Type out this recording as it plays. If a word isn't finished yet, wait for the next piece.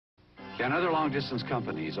Can other long-distance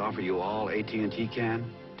companies offer you all AT&T can?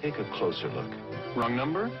 Take a closer look. Wrong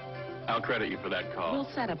number? I'll credit you for that call. We'll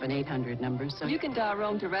set up an 800 number so you can dial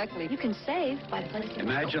Rome directly. You can save by placing...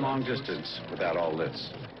 Imagine long distance without all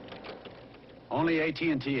this. Only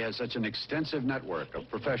AT&T has such an extensive network of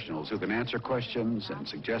professionals who can answer questions and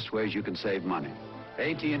suggest ways you can save money.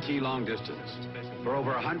 AT&T long distance. For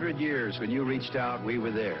over 100 years, when you reached out, we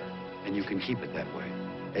were there. And you can keep it that way.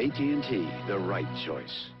 AT&T, the right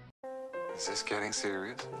choice. Is this getting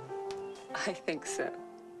serious? I think so.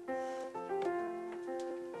 Well,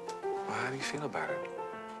 how do you feel about it?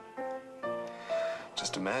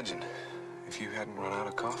 Just imagine if you hadn't run out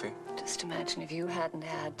of coffee. Just imagine if you hadn't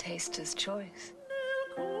had Taster's Choice.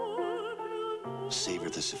 Savor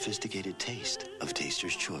the sophisticated taste of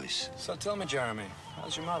Taster's Choice. So tell me, Jeremy,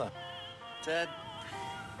 how's your mother? Dad,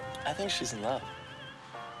 I think she's in love.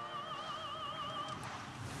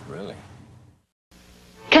 Really?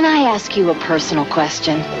 Can I ask you a personal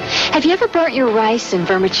question? Have you ever burnt your rice in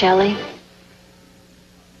vermicelli?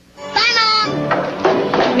 Bye,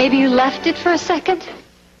 Mom! Maybe you left it for a second?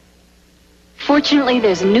 Fortunately,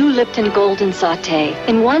 there's new Lipton Golden Sauté.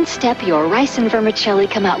 In one step, your rice and vermicelli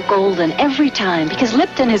come out golden every time because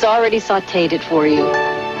Lipton has already sautéed it for you.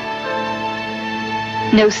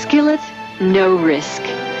 No skillet, no risk.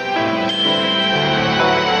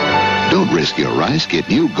 Don't risk your rice. Get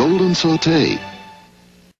new Golden Sauté.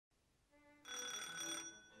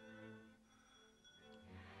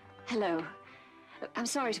 Hello. I'm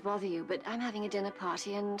sorry to bother you, but I'm having a dinner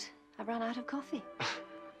party and I've run out of coffee.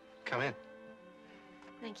 Come in.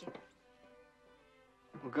 Thank you.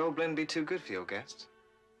 Will Gold Blend be too good for your guests?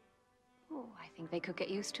 Oh, I think they could get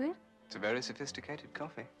used to it. It's a very sophisticated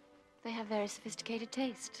coffee. They have very sophisticated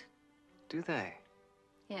taste. Do they?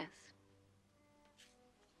 Yes.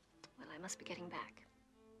 Well, I must be getting back.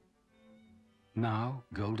 Now,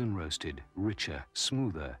 golden roasted, richer,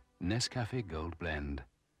 smoother, Nescafe Gold Blend.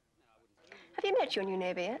 Have you met your new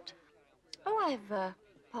neighbor yet? Oh, I've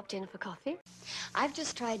popped in for coffee. I've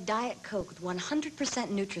just tried Diet Coke with 100%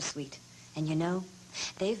 NutraSweet. And you know,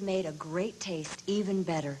 they've made a great taste even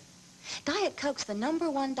better. Diet Coke's the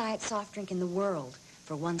 #1 diet soft drink in the world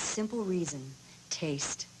for one simple reason: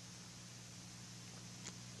 taste.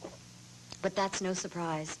 But that's no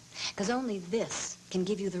surprise, because only this can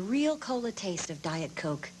give you the real cola taste of Diet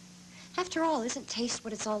Coke. After all, isn't taste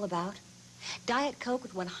what it's all about? Diet Coke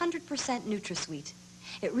with 100% NutraSweet.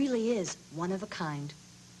 It really is one of a kind.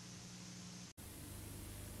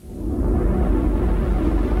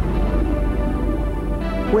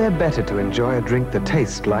 Where better to enjoy a drink that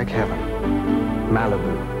tastes like heaven?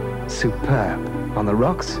 Malibu. Superb. On the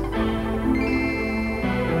rocks?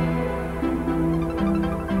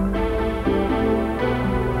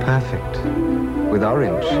 Perfect. With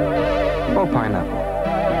orange. Or pineapple.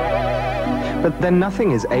 But then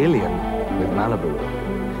nothing is alien with Malibu.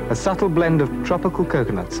 A subtle blend of tropical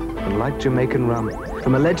coconuts and light Jamaican rum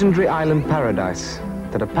from a legendary island paradise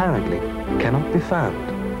that apparently cannot be found.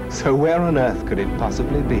 So where on earth could it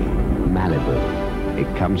possibly be? Malibu.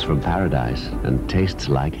 It comes from paradise and tastes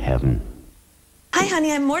like heaven. Hi,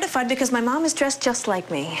 honey. I'm mortified because my mom is dressed just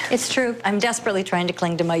like me. It's true. I'm desperately trying to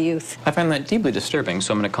cling to my youth. I find that deeply disturbing,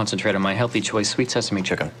 so I'm going to concentrate on my healthy choice sweet sesame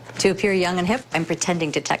chicken. To appear young and hip, I'm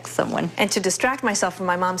pretending to text someone. And to distract myself from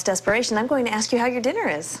my mom's desperation, I'm going to ask you how your dinner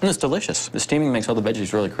is. It's delicious. The steaming makes all the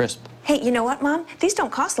veggies really crisp. Hey, you know what, Mom? These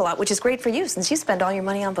don't cost a lot, which is great for you since you spend all your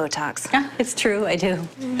money on Botox. Yeah, it's true. I do.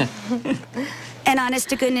 An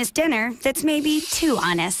honest-to-goodness dinner that's maybe too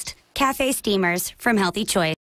honest. Cafe Steamers from Healthy Choice.